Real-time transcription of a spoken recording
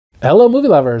Hello movie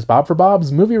lovers, Bob for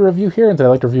Bob's Movie Review here, and today I'd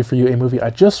like to review for you a movie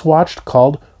I just watched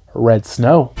called Red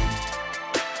Snow.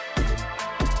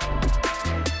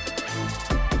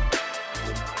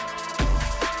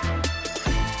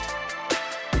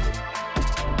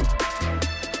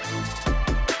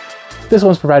 This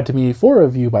one's provided to me for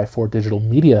review by 4 Digital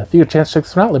Media. If you get a chance to check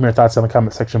this one out, let me know your thoughts in the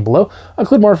comment section below. I'll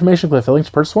include more information with the links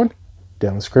to purchase one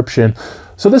down in the description.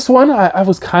 So this one I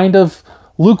was kind of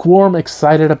lukewarm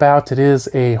excited about. It is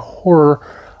a horror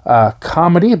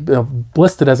comedy,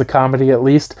 listed as a comedy at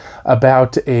least,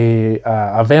 about a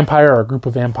vampire or a group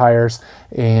of vampires,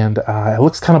 and it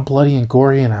looks kind of bloody and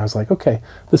gory, and I was like, okay,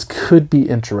 this could be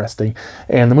interesting.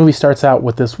 And the movie starts out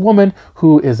with this woman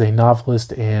who is a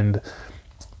novelist, and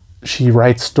she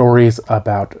writes stories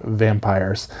about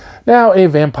vampires. Now, a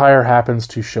vampire happens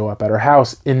to show up at her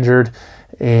house injured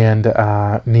and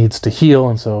needs to heal,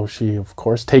 and so she, of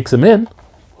course, takes him in.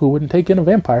 Who wouldn't take in a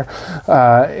vampire?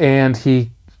 And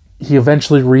he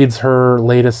eventually reads her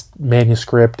latest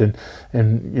manuscript, and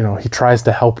you know, he tries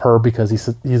to help her because he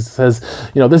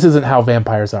says, you know, this isn't how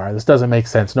vampires are. This doesn't make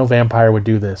sense. No vampire would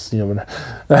do this. You know,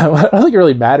 I don't think it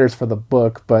really matters for the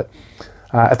book, but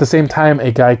at the same time,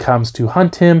 a guy comes to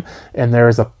hunt him, and there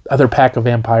is a other pack of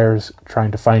vampires trying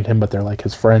to find him, but they're like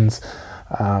his friends,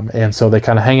 and so they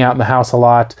kind of hang out in the house a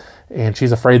lot. And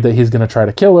she's afraid that he's going to try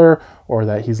to kill her, or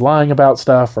that he's lying about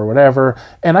stuff or whatever.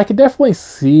 And I could definitely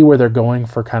see where they're going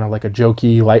for kind of like a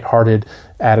jokey, lighthearted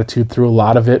attitude through a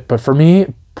lot of it. But for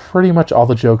me, pretty much all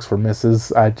the jokes were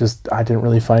misses. I didn't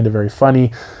really find it very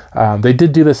funny. They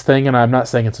did do this thing, and I'm not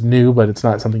saying it's new, but it's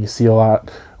not something you see a lot,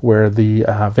 where the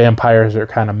vampires are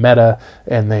kind of meta,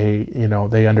 and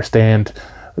they understand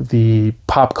the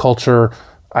pop culture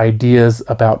ideas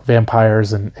about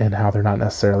vampires and how they're not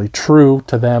necessarily true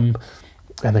to them,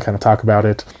 and they kind of talk about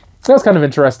it. That was kind of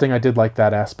interesting. I did like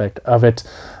that aspect of it.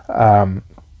 Like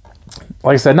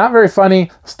I said, not very funny.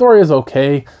 The story is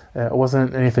okay. It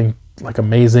wasn't anything like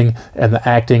amazing, and the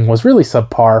acting was really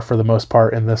subpar for the most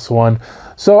part in this one.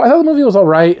 So I thought the movie was all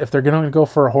right. If they're going to go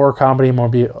for a horror comedy, more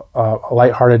be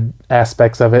lighthearted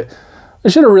aspects of it, they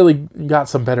should have really got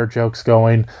some better jokes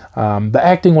going. The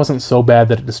acting wasn't so bad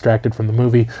that it distracted from the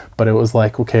movie, but it was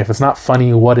like, okay, if it's not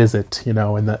funny, what is it? You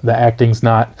know, and the acting's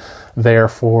not there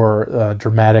for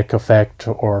dramatic effect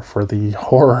or for the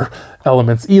horror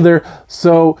elements either.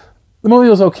 So the movie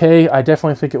was okay. I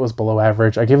definitely think it was below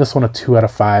average. I gave this one a 2 out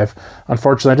of 5.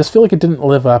 Unfortunately, I just feel like it didn't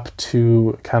live up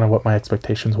to kind of what my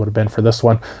expectations would have been for this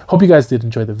one. Hope you guys did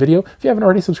enjoy the video. If you haven't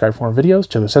already, subscribe for more videos,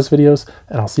 check the chess videos,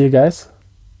 and I'll see you guys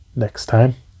next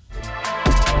time.